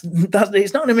that's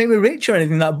it's not going to make me rich or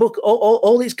anything. That book,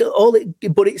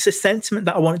 but it's a sentiment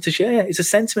that I wanted to share. It's a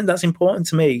sentiment that's important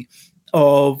to me.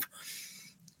 Of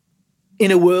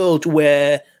in a world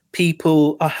where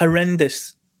people are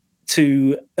horrendous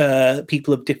to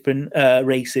people of different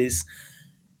races,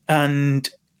 and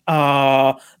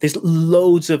there's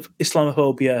loads of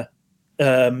Islamophobia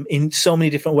in so many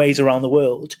different ways around the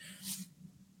world.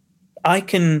 I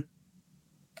can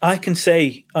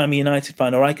say I'm a United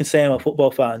fan, or I can say I'm a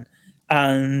football fan,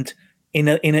 and in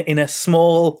a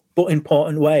small but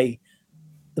important way,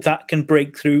 that can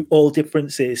break through all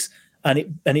differences, and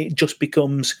it just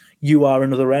becomes you are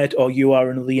another Red or you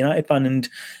are another United fan,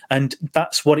 and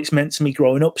that's what it's meant to me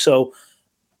growing up. So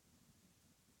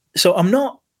I'm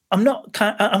not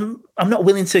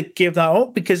willing to give that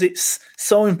up because it's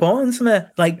so important to me.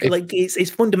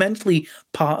 It's fundamentally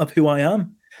part of who I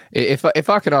am. If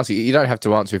I could ask you, you don't have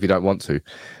to answer if you don't want to,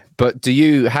 but do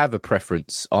you have a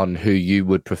preference on who you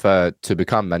would prefer to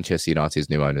become Manchester United's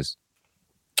new owners?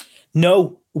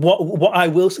 No. What I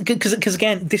will, because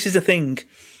again, this is the thing.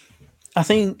 I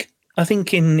think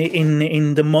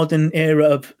in the modern era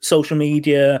of social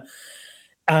media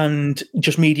and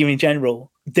just media in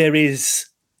general, there is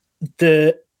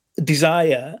the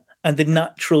desire and the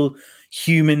natural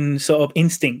human sort of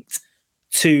instinct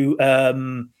to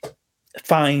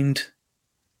find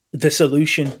the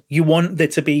solution. You want there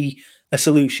to be a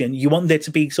solution. You want there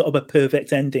to be sort of a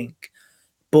perfect ending,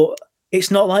 but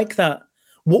it's not like that.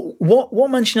 What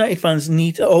Manchester United fans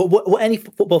need, or what any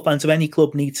football fans of any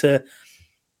club need to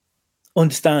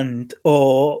understand,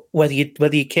 or whether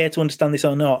you care to understand this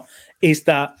or not, is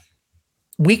that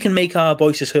we can make our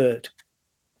voices heard.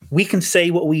 We can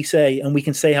say what we say, and we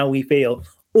can say how we feel.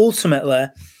 Ultimately,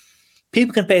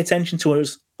 people can pay attention to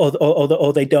us,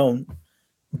 or they don't.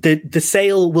 The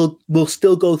sale will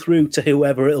still go through to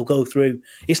whoever it'll go through.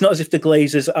 It's not as if the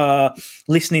Glazers are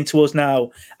listening to us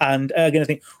now and are going to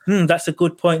think, that's a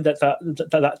good point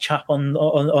that chap on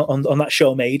that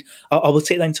show made. I will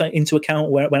take that into account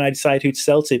when I decide who to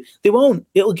sell to. They won't.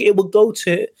 It will go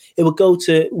to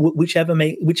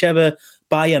whichever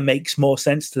buyer makes more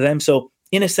sense to them. So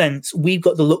in a sense, we've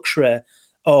got the luxury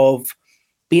of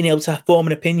being able to form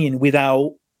an opinion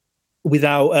without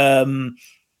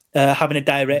having a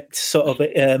direct sort of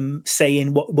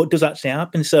saying what does actually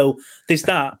happen. So there's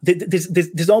that.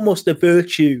 There's almost a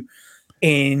virtue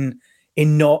in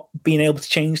not being able to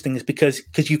change things because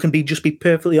you can just be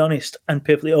perfectly honest and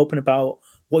perfectly open about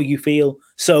what you feel.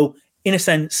 So in a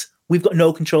sense, we've got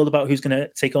no control about who's going to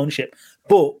take ownership.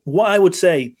 But what I would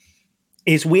say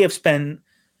is we have spent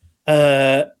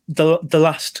we've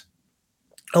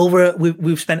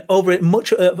spent over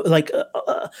much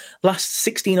last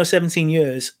 16 or 17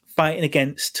 years fighting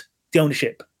against the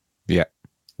ownership. Yeah,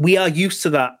 we are used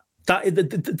to that.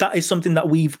 That is something that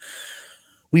we've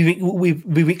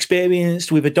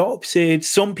experienced. We've adopted.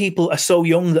 Some people are so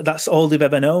young that that's all they've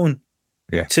ever known.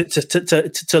 Yeah,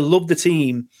 to love the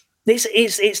team.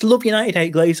 It's love United,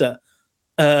 hate Glazer.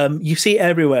 You see it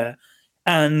everywhere,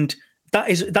 and that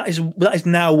is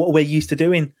now what we're used to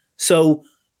doing. So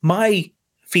my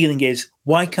feeling is,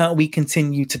 why can't we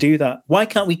continue to do that? Why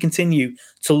can't we continue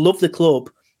to love the club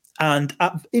and,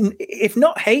 if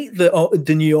not hate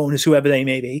the new owners, whoever they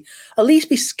may be, at least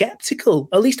be skeptical,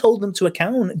 at least hold them to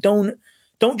account. Don't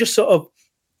just sort of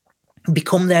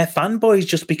become their fanboys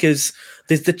just because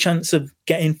there's the chance of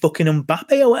getting fucking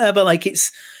Mbappe or whatever. Like,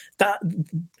 it's that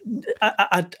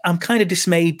I'm kind of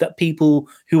dismayed that people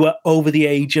who are over the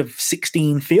age of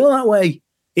 16 feel that way.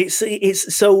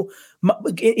 It's so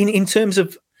in terms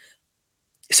of,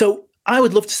 so I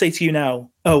would love to say to you now,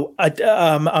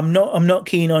 I'm not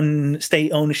keen on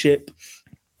state ownership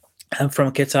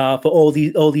from Qatar for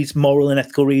all these moral and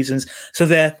ethical reasons. So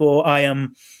therefore, I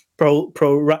am pro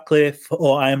Ratcliffe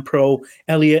or I am pro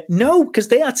Elliot. No, because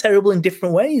they are terrible in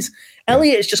different ways. Yeah.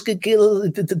 Elliot's just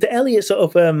the Elliot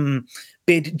sort of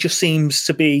bid just seems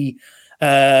to be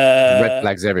red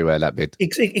flags everywhere. That bid,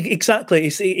 exactly.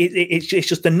 It's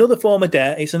just another form of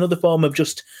debt. It's another form of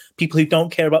just people who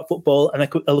don't care about football and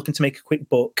are looking to make a quick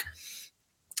buck.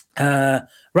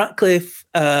 Ratcliffe,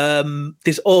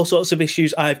 there's all sorts of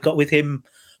issues I've got with him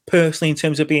personally in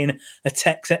terms of being a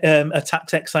tax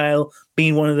exile,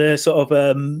 being one of the sort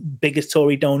of biggest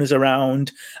Tory donors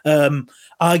around,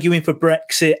 arguing for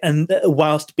Brexit and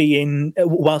whilst being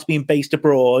based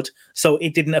abroad, so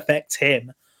it didn't affect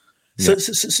him. Yeah.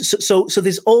 So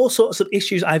there's all sorts of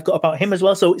issues I've got about him as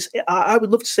well. So I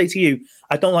would love to say to you,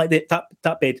 I don't like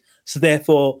that bid, so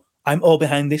therefore I'm all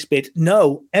behind this bid.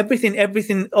 No,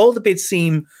 everything, all the bids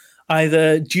seem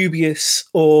either dubious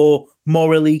or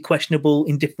morally questionable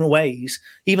in different ways.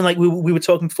 Even like we were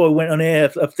talking before we went on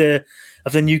air of the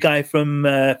new guy from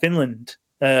Finland,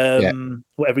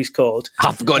 whatever he's called.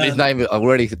 I've forgotten his name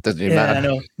already. It doesn't even matter. I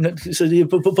know. No, so,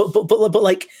 but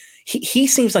like he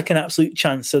seems like an absolute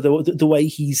chance. So the way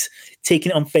he's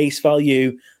taking it on face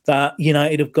value that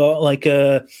United have got like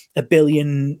a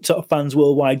billion sort of fans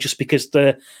worldwide just because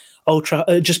the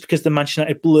Manchester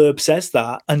United blurb says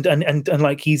that, and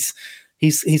like he's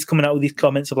coming out with these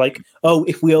comments of like, oh,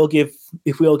 if you all give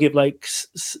like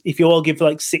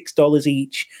 $6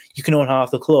 each, you can own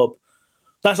half the club.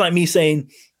 That's like me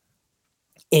saying,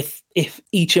 if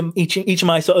each of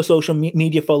my sort of social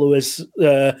media followers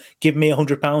give me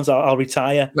 £100, I'll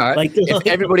retire. No, like if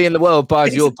everybody in the world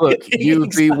buys your book,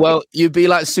 you'd be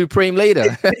like supreme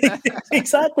leader.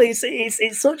 Exactly.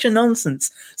 It's such a nonsense.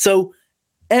 So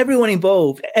everyone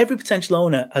involved, every potential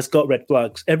owner has got red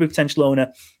flags. Every potential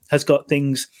owner has got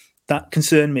things that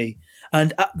concern me.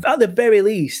 And at the very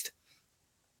least,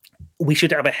 we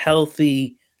should have a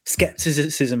healthy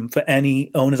skepticism for any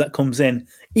owner that comes in.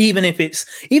 Even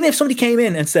if somebody came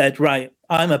in and said, right,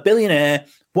 I'm a billionaire,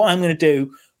 what I'm going to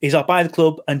do is I'll buy the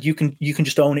club and you can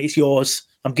just own it. It's yours.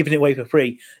 I'm giving it away for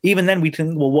free. Even then, we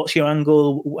think, well, what's your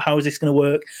angle? How is this going to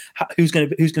work? Who's going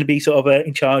to be sort of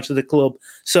in charge of the club?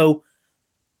 So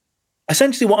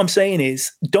essentially, what I'm saying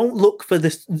is, don't look for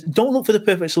the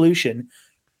perfect solution.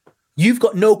 You've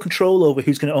got no control over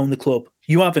who's going to own the club.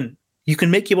 You haven't. You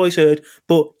can make your voice heard,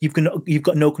 but you've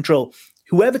got no control.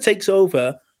 Whoever takes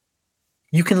over,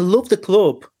 you can love the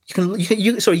club. You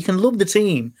can love the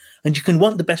team, and you can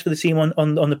want the best for the team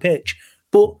on the pitch.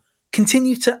 But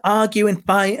continue to argue and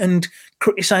fight and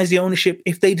criticize the ownership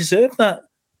if they deserve that.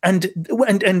 And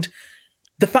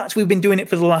the fact we've been doing it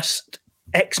for the last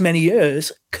X many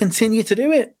years, continue to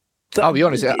do it. I'll be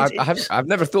honest, I've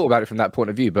never thought about it from that point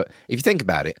of view, but if you think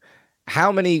about it,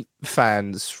 how many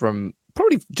fans from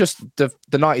probably just the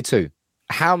 92,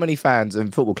 how many fans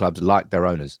in football clubs like their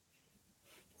owners?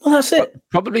 Well, that's it.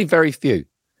 Probably very few.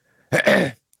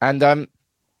 And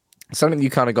something you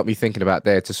kind of got me thinking about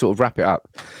there to sort of wrap it up.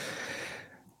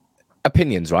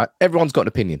 Opinions, right? Everyone's got an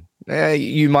opinion.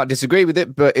 You might disagree with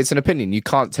it, but it's an opinion. You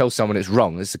can't tell someone it's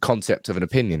wrong. It's the concept of an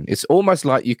opinion. It's almost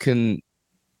like you can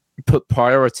put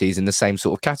priorities in the same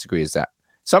sort of category as that.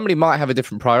 Somebody might have a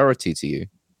different priority to you,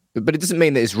 but it doesn't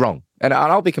mean that it's wrong. And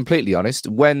I'll be completely honest,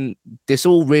 when this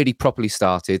all really properly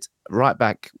started, right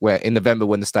back where in November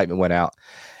when the statement went out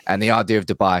and the idea of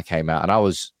Dubai came out, and I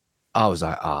was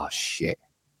like, oh, shit.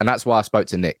 And that's why I spoke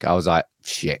to Nick. I was like,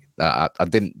 shit, I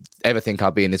didn't ever think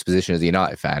I'd be in this position as a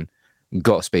United fan.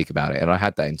 Got to speak about it. And I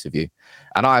had that interview.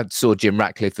 And I saw Jim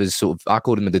Ratcliffe as sort of, I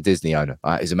called him the Disney owner.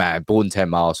 He's a man born 10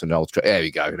 miles from an old track. There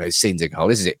we go. His scenes in goal.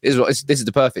 This is it. This is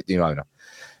the perfect new owner.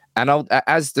 And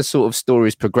as the sort of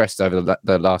stories progressed over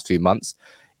the last few months,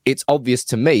 it's obvious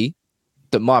to me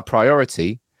that my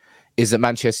priority is that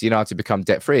Manchester United become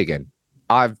debt-free again.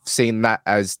 I've seen that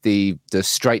as the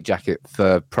straitjacket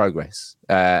for progress.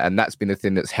 And that's been the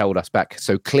thing that's held us back.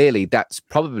 So clearly that's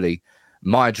probably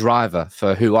my driver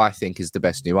for who I think is the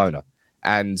best new owner.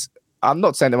 And I'm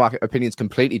not saying that my opinion's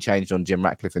completely changed on Jim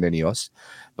Ratcliffe and Ineos,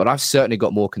 but I've certainly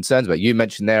got more concerns about it. You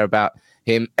mentioned there about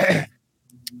him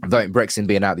voting Brexit,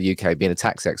 being out of the UK, being a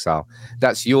tax exile.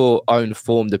 That's your own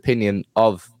formed opinion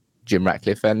of Jim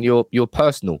Ratcliffe and your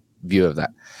personal view of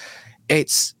that.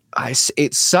 It's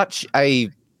such a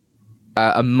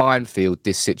minefield,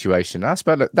 this situation. I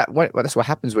suppose that's what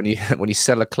happens when you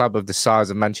sell a club of the size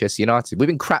of Manchester United. We've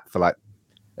been crap for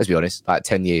let's be honest,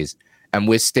 10 years, and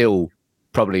we're still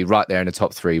probably right there in the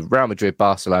top three. Real Madrid,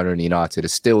 Barcelona, and United are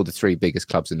still the three biggest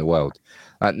clubs in the world.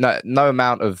 No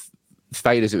amount of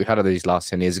failures that we've had over these last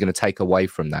 10 years are going to take away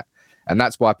from that. And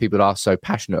that's why people are so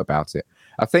passionate about it.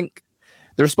 I think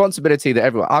the responsibility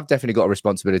that I've definitely got a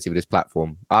responsibility with this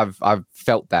platform. I've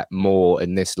felt that more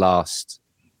in this last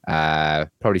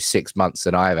probably 6 months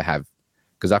than I ever have,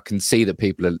 because I can see that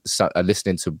people are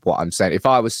listening to what I'm saying. If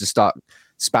I was to start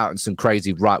spouting some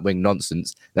crazy right-wing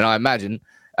nonsense, then I imagine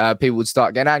people would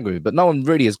start getting angry. But no one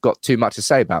really has got too much to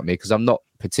say about me because I'm not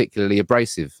particularly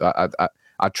abrasive.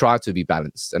 I try to be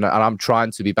balanced, and I'm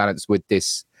trying to be balanced with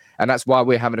this. And that's why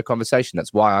we're having a conversation.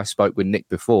 That's why I spoke with Nick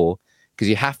before, because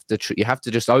you have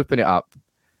to just open it up.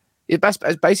 That's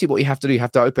basically what you have to do. You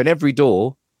have to open every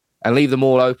door and leave them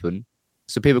all open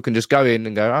so people can just go in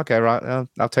and go, okay, right,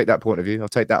 I'll take that point of view. I'll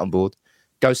take that on board.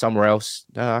 Go somewhere else.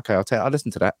 Okay, I'll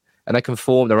listen to that. And they can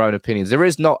form their own opinions. There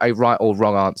is not a right or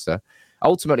wrong answer.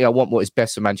 Ultimately, I want what is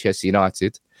best for Manchester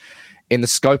United in the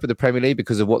scope of the Premier League,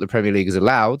 because of what the Premier League has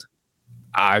allowed.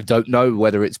 I don't know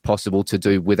whether it's possible to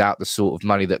do without the sort of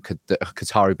money that a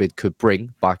Qatari bid could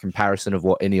bring by comparison of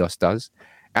what Ineos does.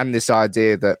 And this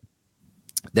idea that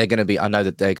I know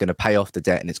that they're going to pay off the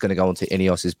debt and it's going to go onto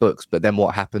Ineos's books. But then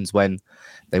what happens when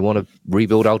they want to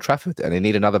rebuild Old Trafford and they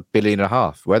need another $1.5 billion?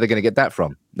 Where are they going to get that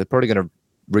from? They're probably going to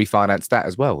refinance that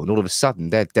as well. And all of a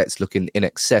sudden, their debt's looking in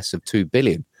excess of $2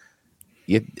 billion.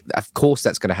 Of course,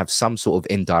 that's going to have some sort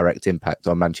of indirect impact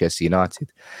on Manchester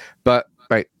United. But,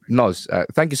 mate, Noz,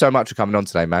 thank you so much for coming on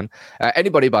today, man.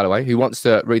 Anybody, by the way, who wants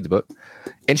to read the book,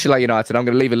 Inshallah United, I'm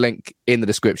going to leave a link in the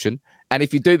description. And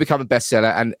if you do become a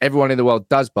bestseller and everyone in the world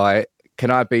does buy it,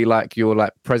 can I be like your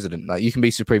president? Like, you can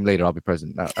be supreme leader, I'll be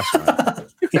president. No, that's right.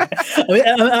 Yeah.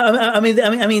 I mean,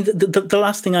 the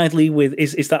last thing I'd leave with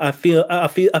is that I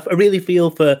really feel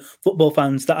for football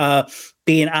fans that are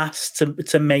being asked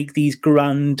to make these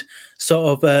grand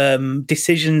sort of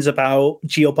decisions about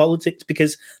geopolitics,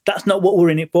 because that's not what we're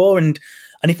in it for. And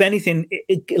if anything,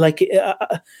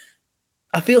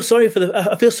 I feel sorry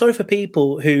for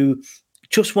people who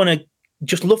just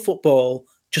love football,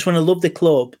 just want to love the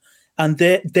club, and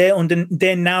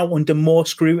they're now under more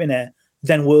scrutiny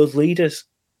than world leaders.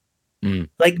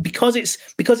 Like, because it's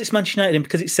Manchester United and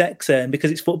because it's sexy and because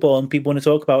it's football and people want to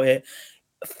talk about it,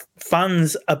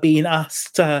 fans are being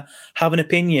asked to have an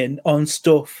opinion on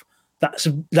stuff that's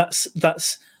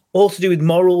all to do with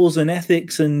morals and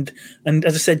ethics and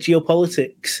as I said,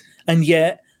 geopolitics, and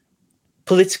yet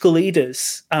political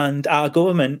leaders and our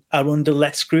government are under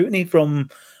less scrutiny from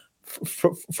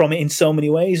it in so many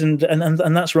ways, and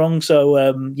that's wrong.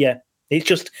 So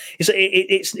there's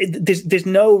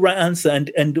no right answer,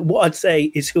 and what I'd say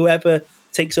is whoever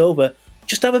takes over,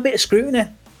 just have a bit of scrutiny,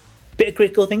 bit of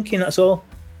critical thinking. That's all.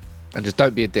 And just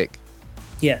don't be a dick.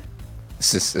 Yeah.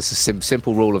 It's a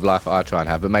simple rule of life that I try and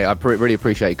have. But mate, I really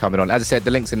appreciate you coming on. As I said, the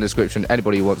link's in the description.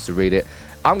 Anybody who wants to read it,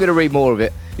 I'm going to read more of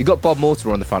it. You've got Bob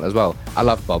Mortimer on the front as well. I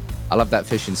love Bob. I love that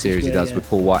fishing series he does with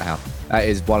Paul Whitehouse. That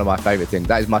is one of my favourite things.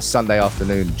 That is my Sunday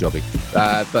afternoon jobby.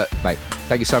 But mate,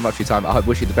 thank you so much for your time. I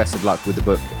wish you the best of luck with the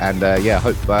book. And I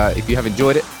hope if you have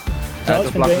enjoyed it,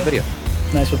 like the video.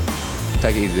 Nice one.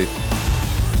 Take it easy, dude.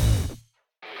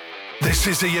 This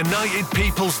is a United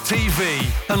People's TV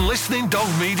and Listening Dog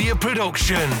Media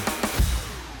production.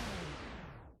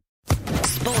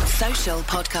 Sports Social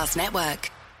Podcast Network.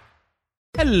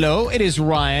 Hello, it is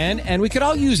Ryan, and we could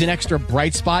all use an extra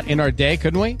bright spot in our day,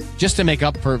 couldn't we? Just to make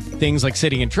up for things like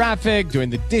sitting in traffic, doing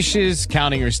the dishes,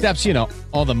 counting your steps,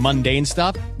 all the mundane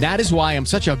stuff. That is why I'm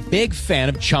such a big fan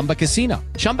of Chumba Casino.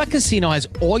 Chumba Casino has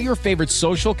all your favorite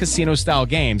social casino-style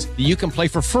games that you can play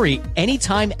for free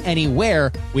anytime,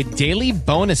 anywhere with daily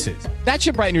bonuses. That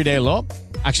should brighten your day a little.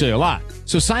 Actually, a lot.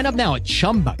 So sign up now at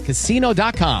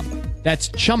ChumbaCasino.com. That's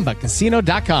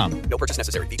ChumbaCasino.com. No purchase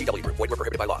necessary. VGW Group. Void where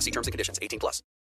prohibited by law. See terms and conditions. 18+.